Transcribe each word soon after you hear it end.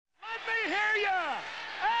hear ya!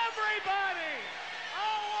 Everybody!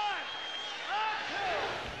 On one, on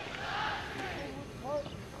two.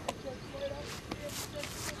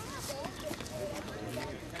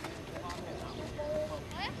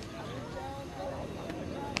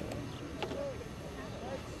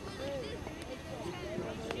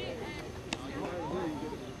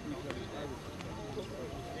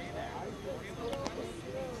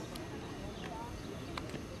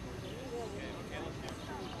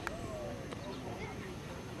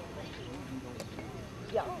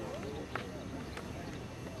 Yeah.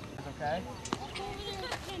 Okay.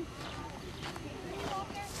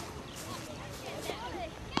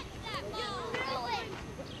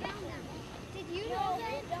 Did you know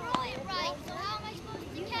that? Throw it right, so how am I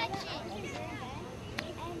supposed to catch it?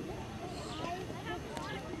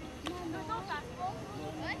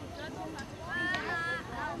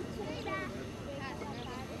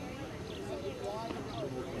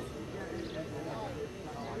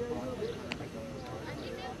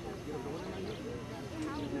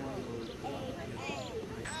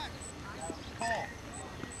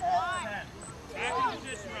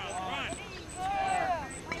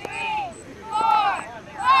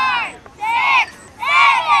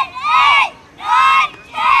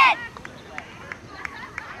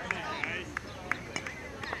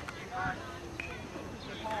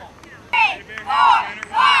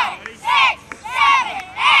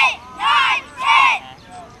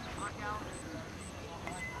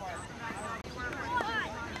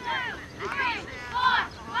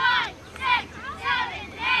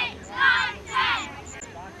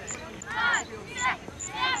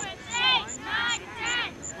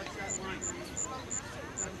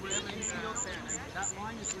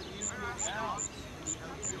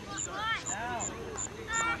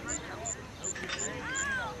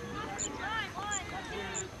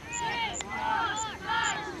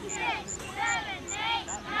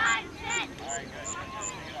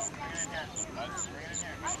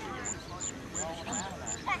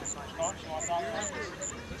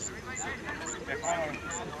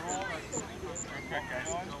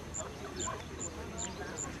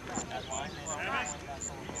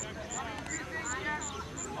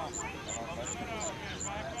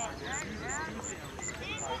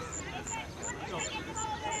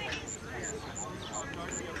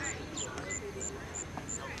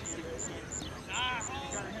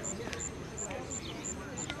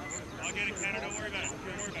 I'll get it, Tanner. Don't worry about it. Don't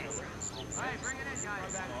worry about it. All right, bring it in,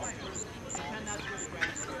 guys. Pretend that's good.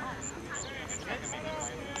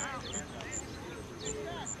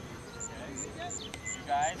 You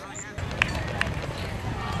guys?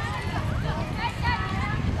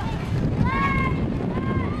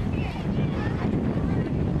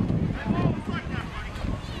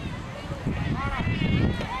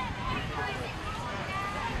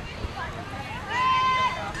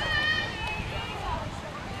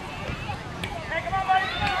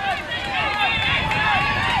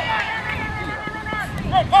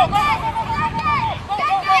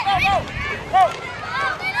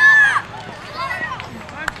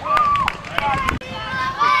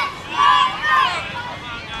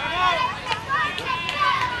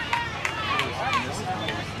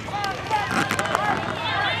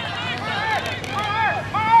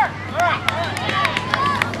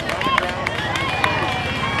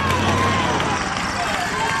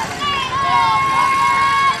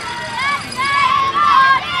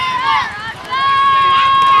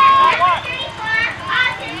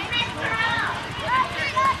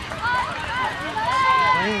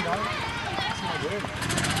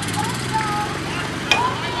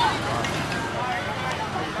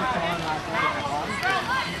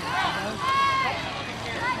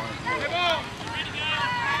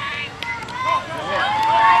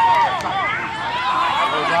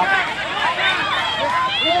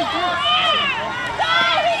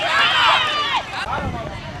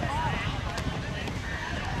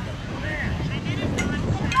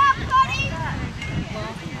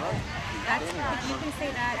 You can say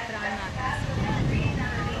that, but I'm not going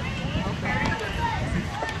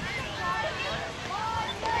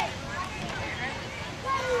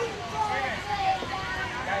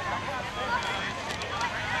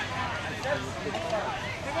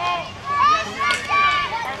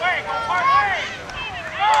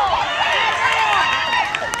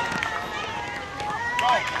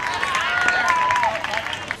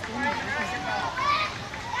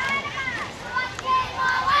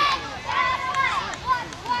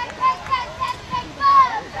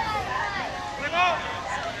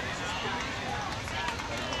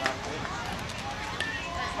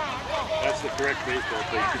That's the correct baseball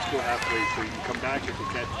play. You can go halfway so you can come back if you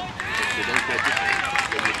catch it. If you don't catch it,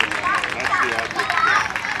 then you can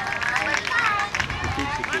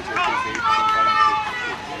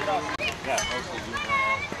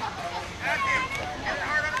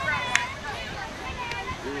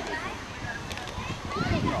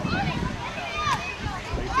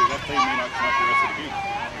say may not come out the rest of the game. You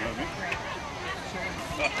know what I mean?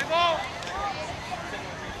 Play ball.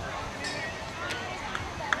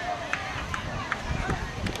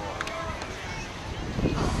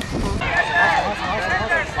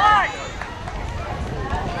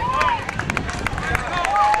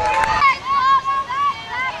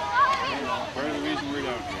 Part of the reason we're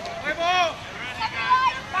down here. Play ball.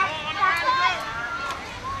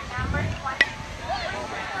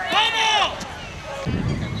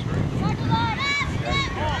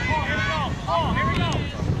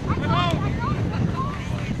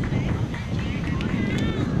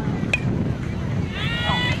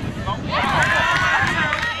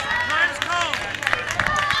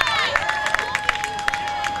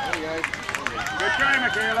 Good try,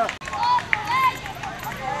 Michaela.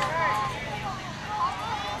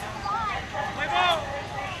 Play ball.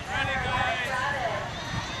 Ready, guys.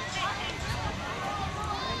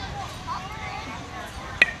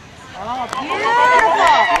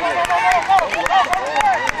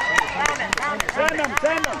 Send them,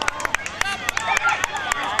 send them.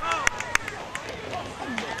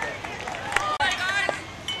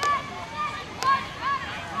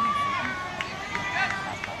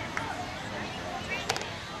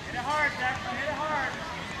 Hit it hard, Jackson. Hit it hard.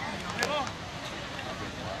 Play ball.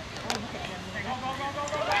 Hey, go, go, go, go,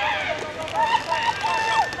 go,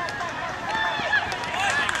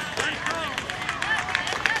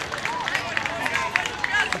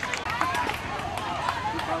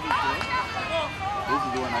 This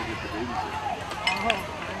is the one I get the babysit.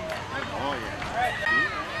 Oh, yeah.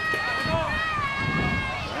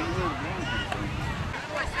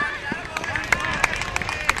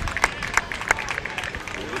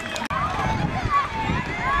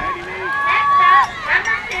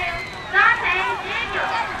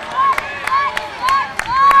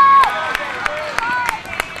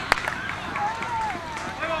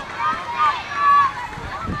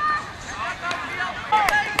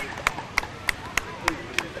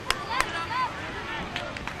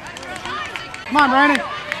 Come on, Brandon.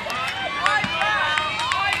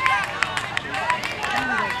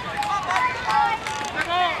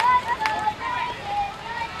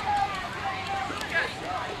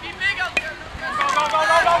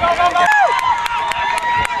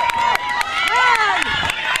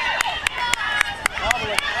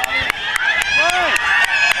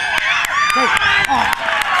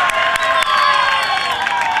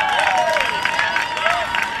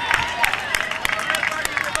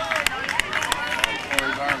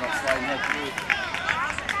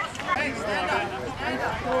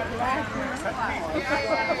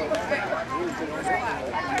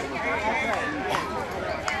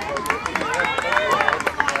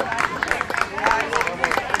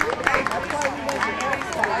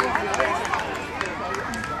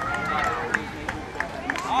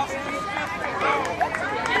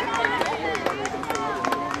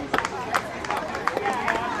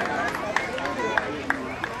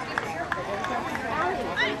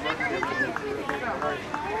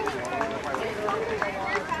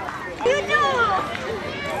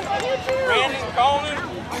 Brandon, Coleman.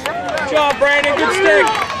 Good job, Brandon. Good stick.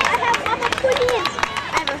 I'm a put in.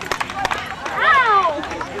 Ow!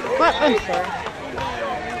 What? I'm sorry.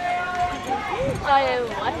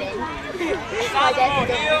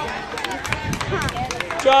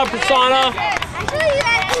 Good job, Persona.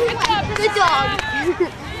 Actually, you guys, good dog.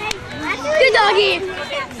 Good doggy.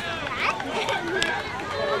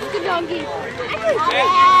 Good doggy.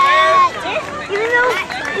 Even though.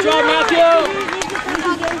 Good job, Matthew.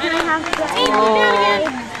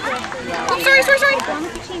 Oh, sorry.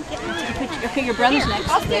 Okay, your brother's next.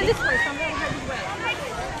 I'll stand this way.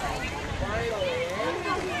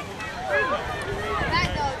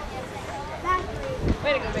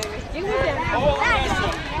 Way to go, baby. You can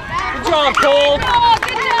Good job, Cole.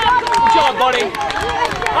 Good job, buddy.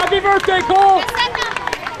 Happy birthday, Cole.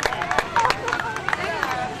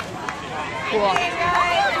 Cool.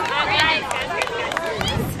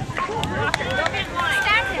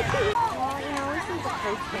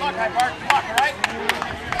 Come on, Bark. Come on, all right?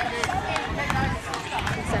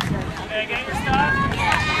 Okay, get your stuff.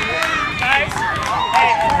 Guys,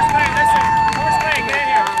 hey, first grade, listen. First grade, get in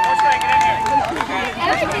here. First grade, get in here. Okay?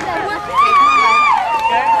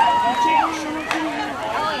 Okay? Don't cheat.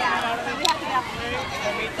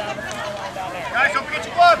 Guys, don't forget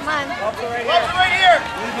your gloves. Gloves are right here. Gloves are right here.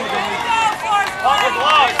 Gloves are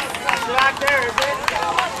gloves. It's back there, is it?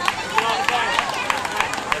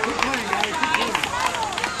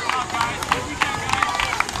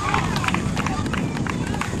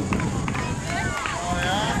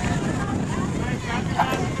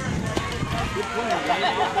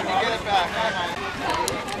 Get it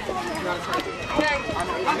back.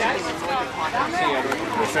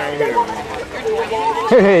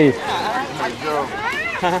 Hey.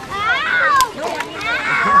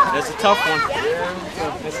 That's a tough one.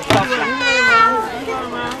 That's a tough one.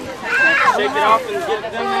 Shake it off and get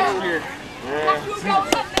it done next year.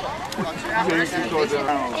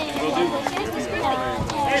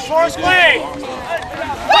 Hey, Forrest Glade!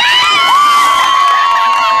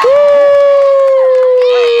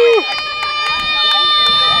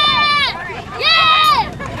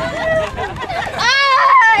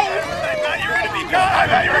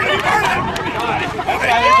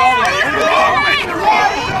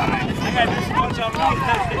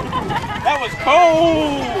 That was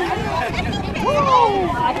cold!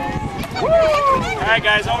 All right,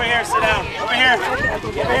 guys, over here, sit down. Over here.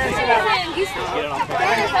 Over here, sit down.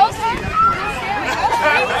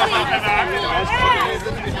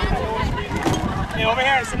 Hey, over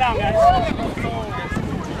here, sit down, guys.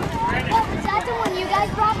 Is that the one you guys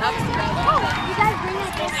brought? Oh, you guys bring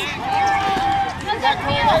it this I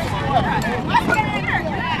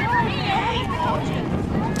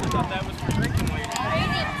thought that was for drinking later.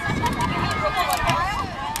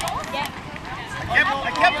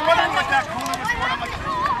 I kept wondering what that cooler was for. I'm like,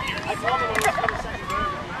 I told him it was for the second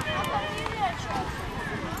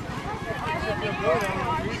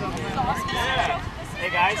Yeah. Hey,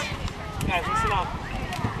 guys. Guys, listen up.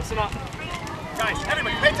 Listen up. guys,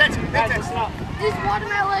 everybody, pay attention. Pay Guys, attention. listen up. This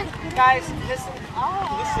watermelon. Guys, listen.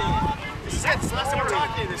 Listen. This is it. It's the last time we're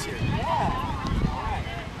talking to you this year. Yeah. All right.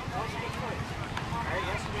 That was a good choice. All right,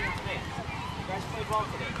 yesterday and today. You guys played well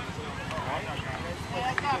today. All right?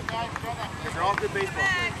 They're all good baseball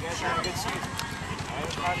players. You guys had a good season. All right,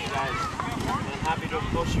 I'm proud of you guys. And I'm happy to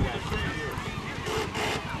coach you guys for 2 years.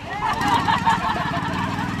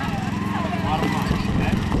 A lot of fun,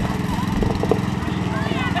 okay?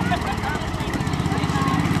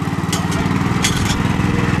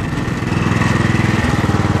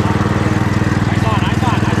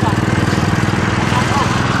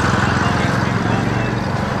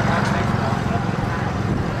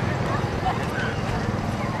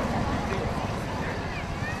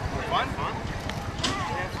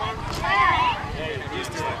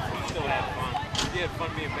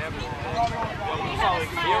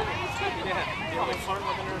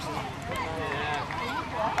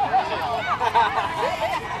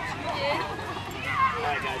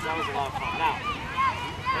 Alright guys, that was a lot of fun. Now,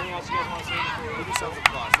 anything else you guys want to say before we Give yourselves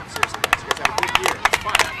applause. Seriously, guys. You guys had a good year. It's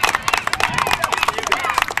fun.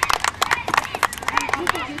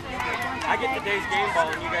 I get today's game ball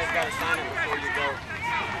and you guys got to sign it before you go.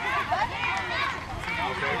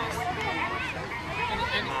 Okay.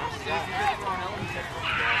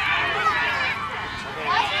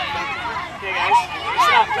 Okay guys,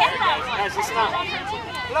 listen up. Guys, listen up.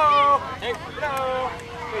 Hello. Hey, hello.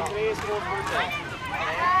 Wait, today is Phil's birthday.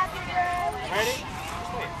 Okay. Ready?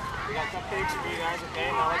 Just wait. We got cupcakes for you guys, okay?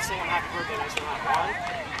 Now let's sing a happy birthday nice and loud.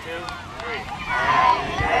 1, 2, 3.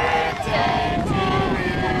 Happy birthday to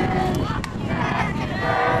you. Happy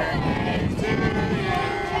birthday to you.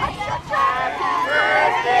 Happy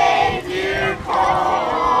birthday, dear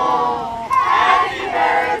Cole. Happy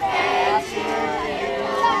birthday to you.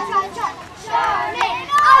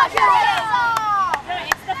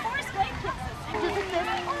 It's the Forrest Glade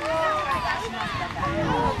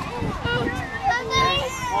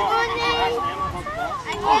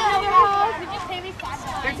Could you pay me $5?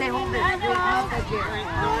 Here, say hold it.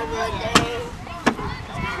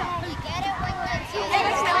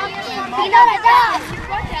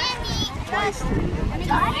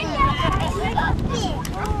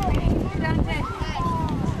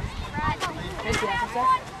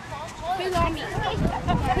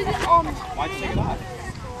 Why'd you take it off?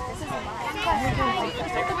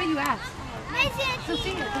 Take the way you asked. So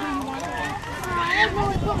sing it the way you want it.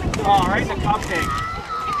 Oh, right, the cupcake.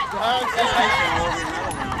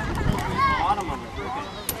 Bottom of it.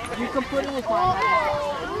 You can put it with mine.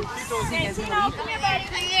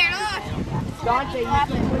 Dante, you can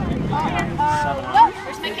put it with mine.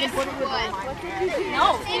 Where's my kiss? No.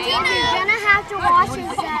 You're gonna have to wash his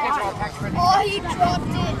hands. Oh, he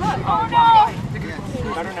dropped it. Oh no.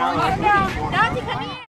 Better now. Dante, come here.